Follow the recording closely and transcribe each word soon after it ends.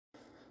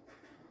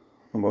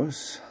Hi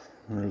boys,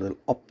 a little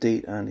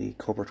update on the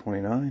COBRA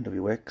 29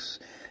 WX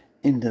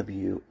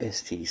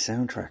NWST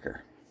sound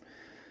tracker.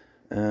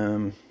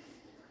 I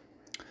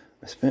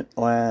spent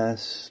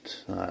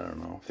last, I don't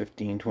know,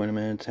 15-20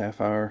 minutes, half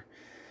hour,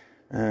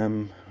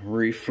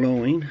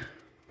 reflowing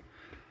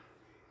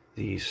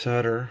the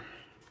solder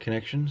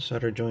connections,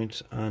 solder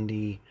joints on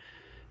the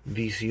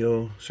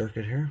VCO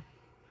circuit here.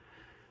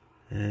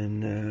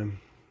 And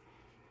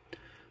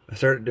I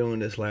started doing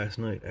this last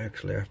night.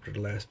 Actually, after the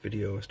last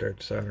video, I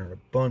started soldering a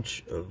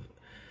bunch of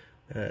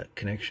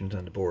connections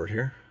on the board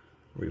here,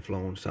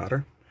 reflowing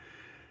solder.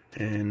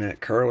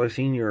 And Carl, I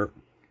seen your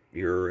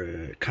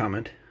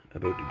comment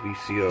about the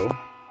VCO,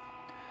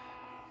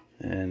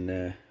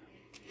 and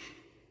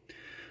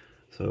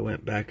so I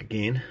went back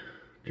again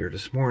here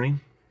this morning,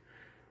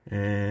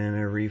 and I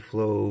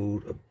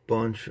reflowed a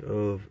bunch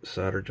of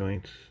solder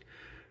joints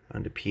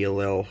on the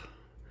PLL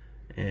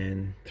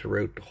and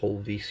throughout the whole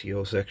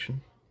VCO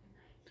section.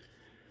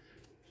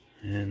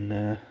 And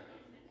so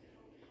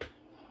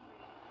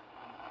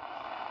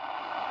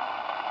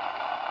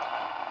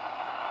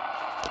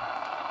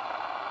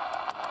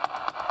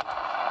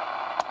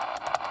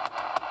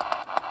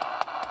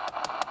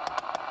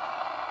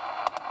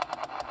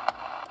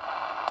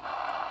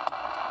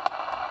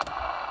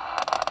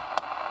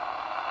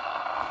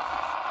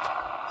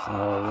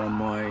I'll run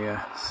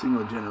my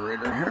signal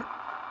generator here.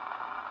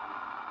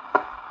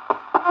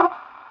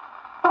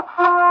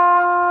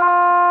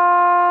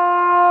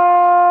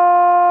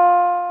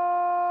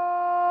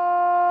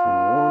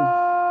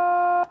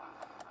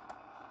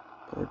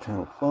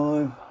 Channel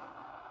 5.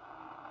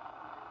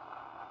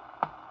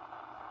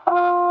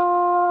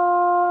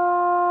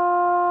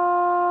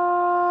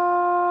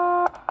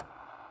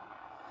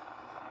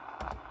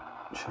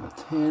 Channel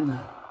 10.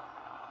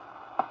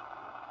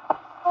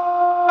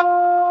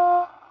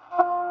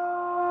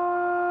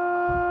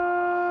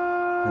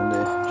 And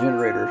the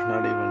generator's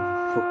not even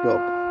hooked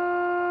up.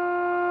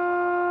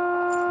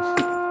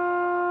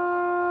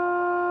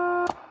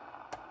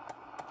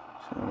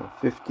 Channel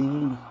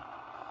 15.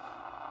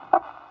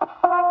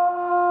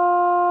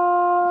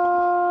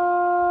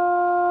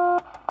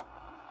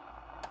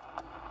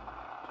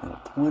 Channel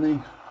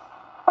 20.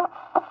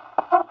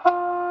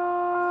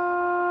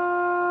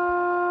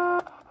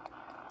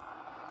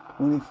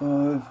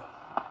 $25.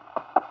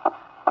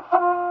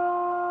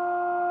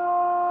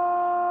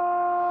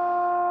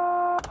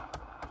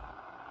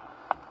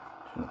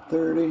 Channel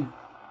 30.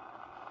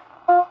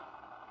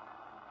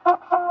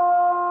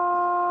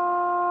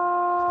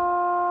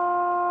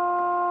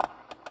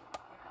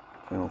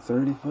 Channel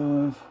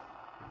 35.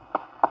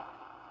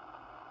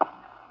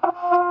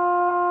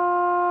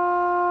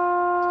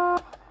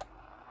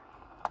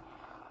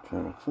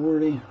 Channel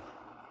 40.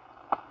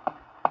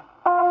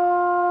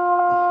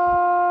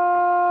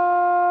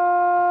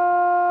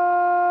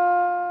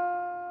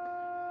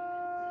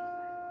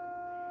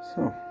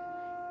 So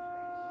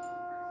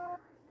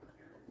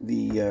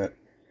the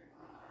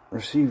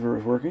receiver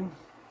is working.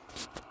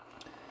 So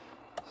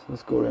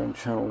let's go down to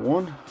channel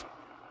 1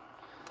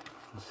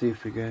 and see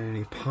if we got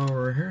any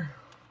power here.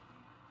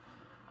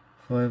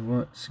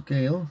 5-watt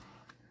scale,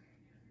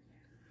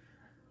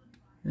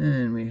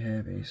 and we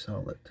have a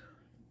solid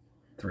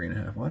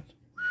 3.5 watts.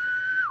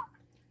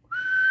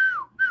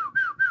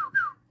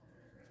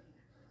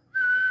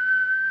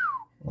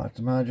 Lots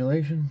of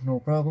modulation, no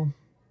problem.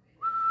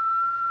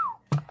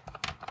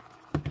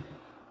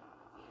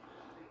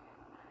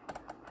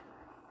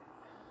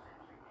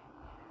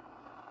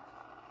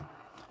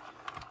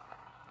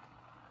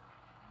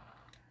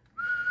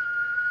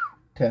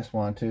 Test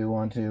 1 2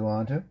 1 2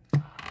 1 2.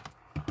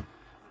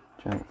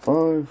 Channel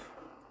 5.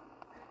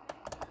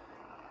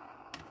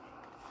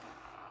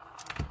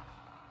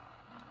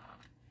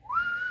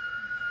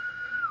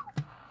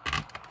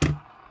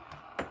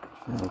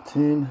 Channel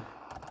 10.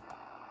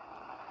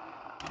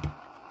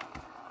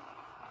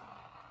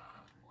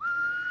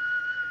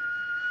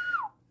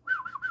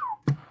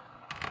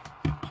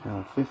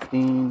 Channel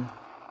 15.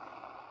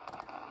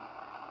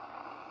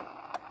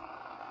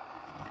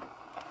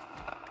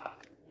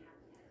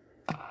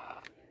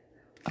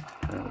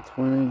 Channel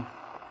 20.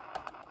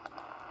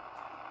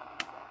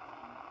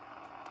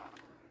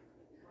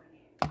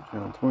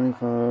 Channel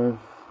 25.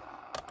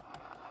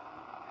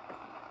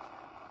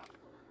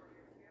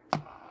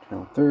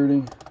 Channel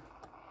 30.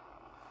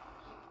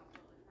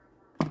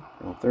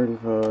 Channel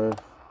 35.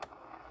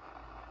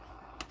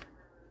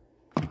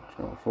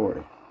 Channel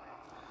 40.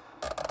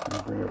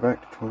 And bring it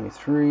back to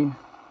 23.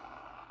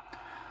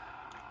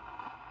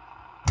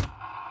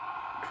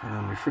 Turn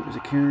on my frequency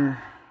counter.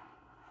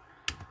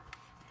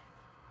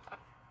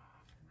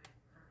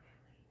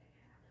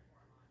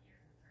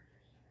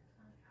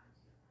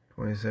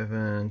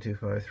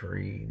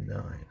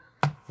 $27,253.9.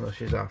 Well,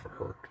 she's off a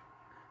hertz,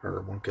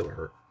 or 1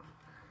 kilohertz.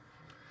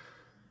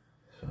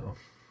 So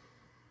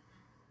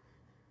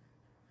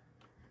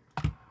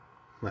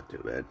not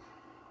too bad.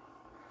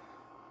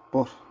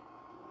 But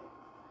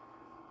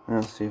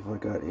let's see if I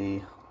got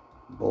a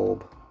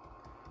bulb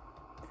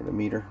for the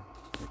meter.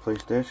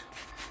 Replace that.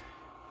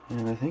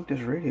 And I think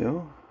this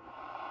radio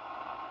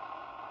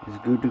is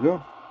good to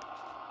go.